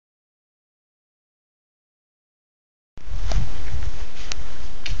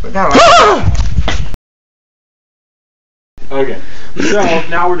Okay, so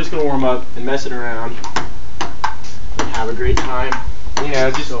now we're just gonna warm up and mess it around and have a great time. You know,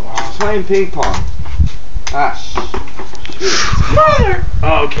 just playing ping pong. Ah, shoot. Mother!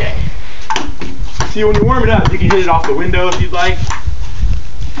 Okay. See, when you warm it up, you can hit it off the window if you'd like,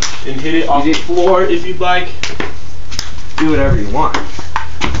 and hit it off the floor if you'd like. Do whatever you want.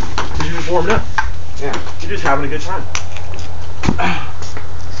 Because you're just warming up. Yeah. You're just having a good time.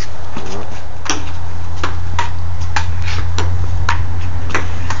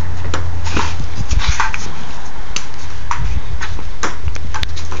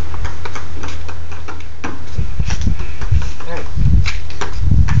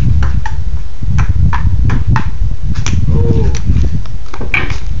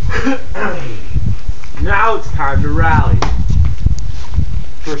 Now it's time to rally.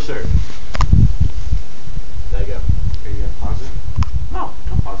 First serve. There you go. Are you gonna pause it? No,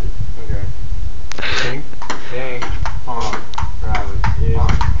 don't pause it. Okay. Ping, Ping pong rally. Yeah.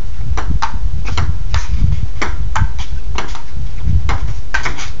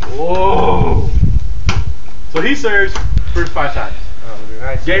 Whoa! So he serves first 5 times. Oh,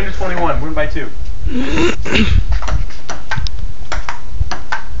 nice. Game to 21, win by 2.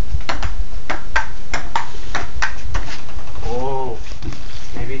 Oh.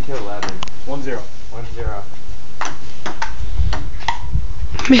 Maybe to 11. 1-0. 1-0.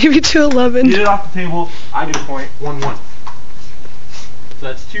 Maybe to 11. Get it off the table. I get a point. 1-1. So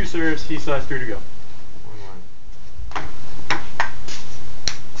that's 2 serves. He still has 3 to go. 1-1.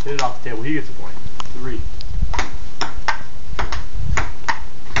 Hit it off the table. He gets a point. 3.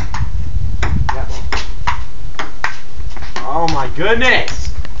 Yeah, ball. Oh my goodness.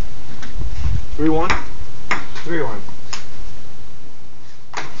 3-1. 3-1.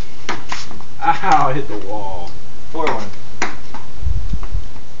 Ow, I hit the wall. 4-1.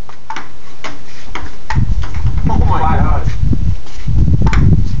 Oh my god.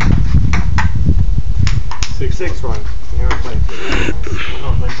 6-1. You never played 2. No,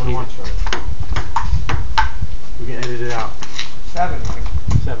 playing 21. We can edit it out. 7-1.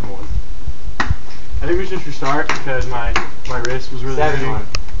 7-1. I think we should just restart because my wrist was really 7-1.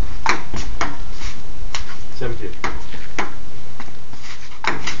 7-2.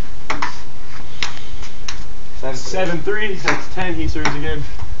 7-3. That's 10. He serves again.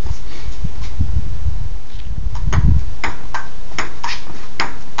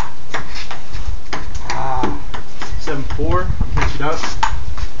 Ah. 7-4. I'm catching up.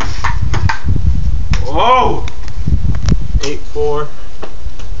 Whoa! 8-4.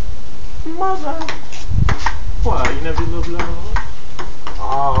 Mother. Why you never love love?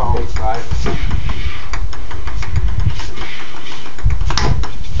 Oh. 8-5.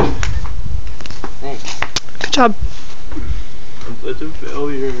 Thanks. Good job. I'm such a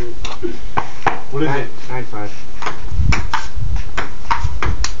failure. What is it? 9-5.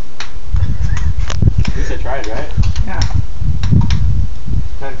 At least I tried, right? Yeah.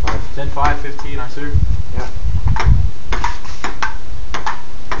 10-5. 10-5, 15, I serve. Yeah.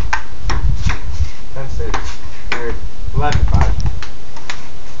 10-6. Or 11-5.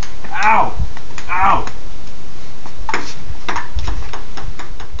 Ow! Ow!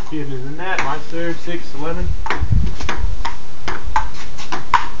 Getting in the net, my serve, 6-11.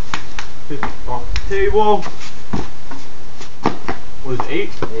 50 off the table. What is it, 8?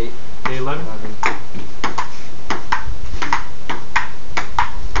 8. 11. 11.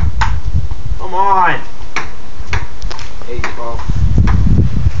 Come on! 8-12.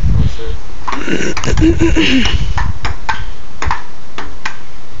 No, sir.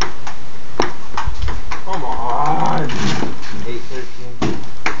 Come on! 8-13.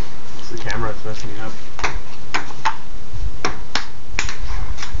 It's the camera that's messing me up.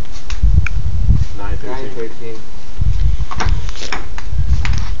 9-13.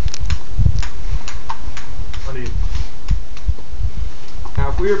 9-13. Now,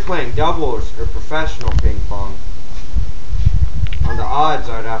 if we were playing doubles or professional ping pong, on the odds,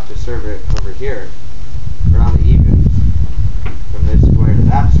 I'd have to serve it over here, or on the evens, from this square to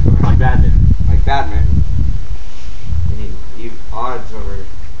that square. Like badminton. Like badminton. We need odds over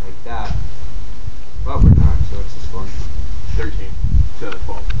like that. But we're not, so what's the score? 13 to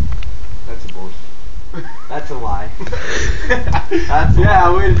 12. That's a bullshit. That's a lie. That's a yeah,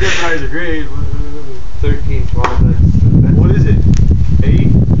 lie. way to differentize the grades. 13, 12, that's What is it?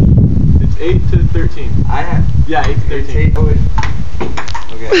 8? It's 8 to 13. I have. Yeah, 8 to 13.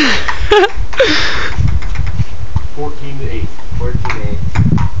 Okay. 14 to 8. 14 to 8.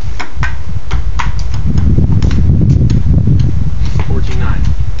 14-9.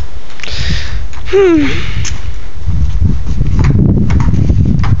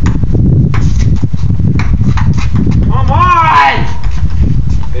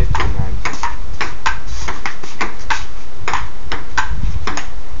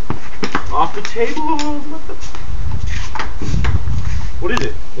 Off the table. What is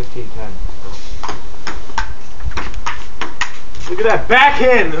it? 15-10. Look at that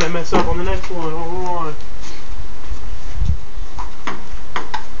backhand, and I mess up on the next one. Hold on.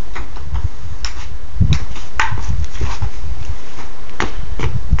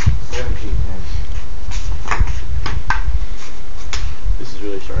 This is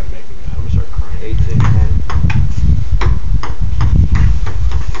really starting to make me mad. I'm gonna start crying. 18-10.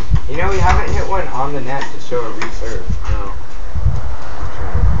 You know, we haven't hit one on the net to show a reserve. No.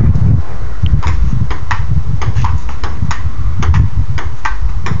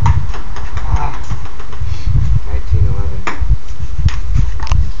 Ah. 19-11.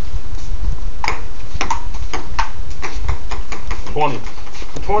 20.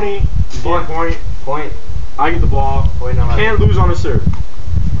 Point. I get the ball. Point 11. Can't lose on a serve.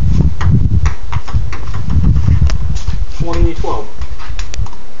 20-12.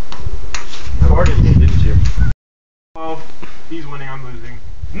 Started again, didn't you? 12. He's winning, I'm losing.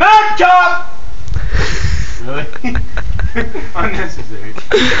 Matchup! Really? Unnecessary.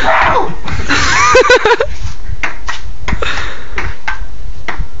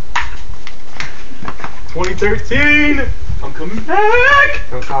 2013! I'm coming back!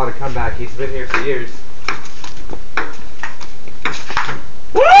 Don't call it a comeback. He's been here for years.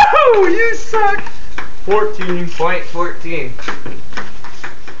 Woo! You suck! 14. Point 14.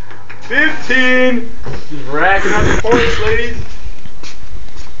 15! Just racking up the points, ladies.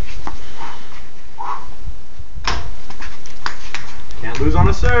 Can't lose on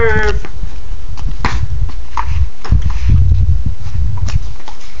a serve.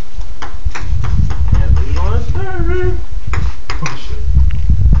 Can't lose on a serve. Oh shit.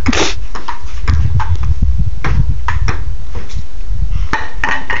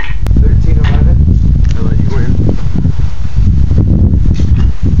 I let you win.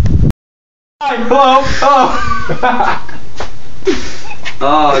 Hi, hello. Oh.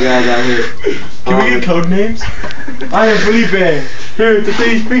 Oh, God, out here. Can we get code names? I am Felipe, here to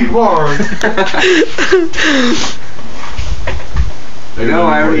play ping-pong. No,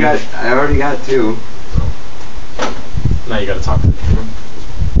 I already got 2. Now you gotta talk to the camera.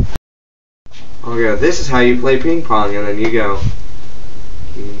 Oh, yeah, this is how you play ping pong, and then you go.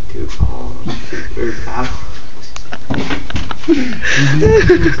 You need 2 balls. Or paddles.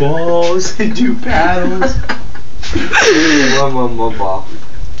 Do balls and do paddles. One ball.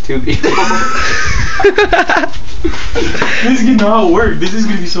 2 people. This is not work. This is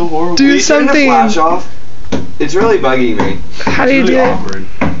gonna be so horrible. Do Turn the something. flash off. It's really bugging me. How do you It's do really it? awkward.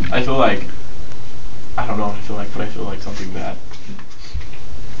 I feel like, I don't know what I feel like, but I feel like something bad.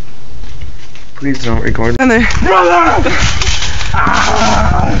 Please don't record. On there. Brother!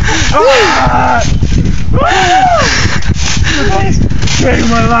 Saved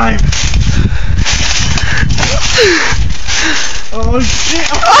my life. Oh shit!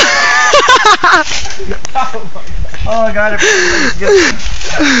 Oh, I got it.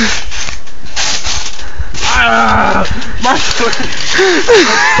 My foot.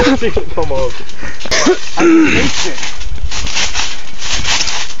 Come on.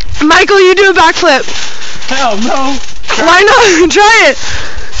 Michael, you do a backflip. Hell no. Why not? Try it.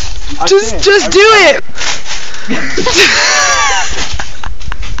 Just do it.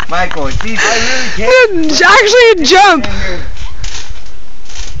 Michael, geez, I really can't. Actually, jump.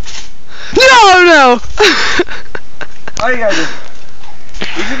 No. Oh, you gotta do.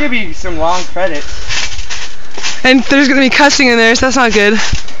 These are gonna be some long credits. And there's gonna be cussing in there, so that's not good.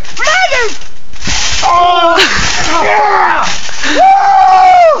 Oh!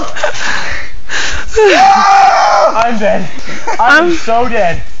 I'm dead. I'm so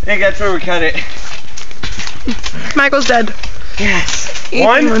dead. I think that's where we cut it. Michael's dead. Yes. Easy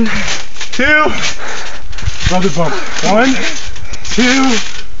 1, 2. Brother bump. 1, 2,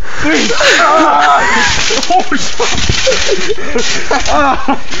 3. Oh shit.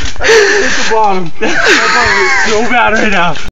 I hit the bottom. My bottom is so bad right now.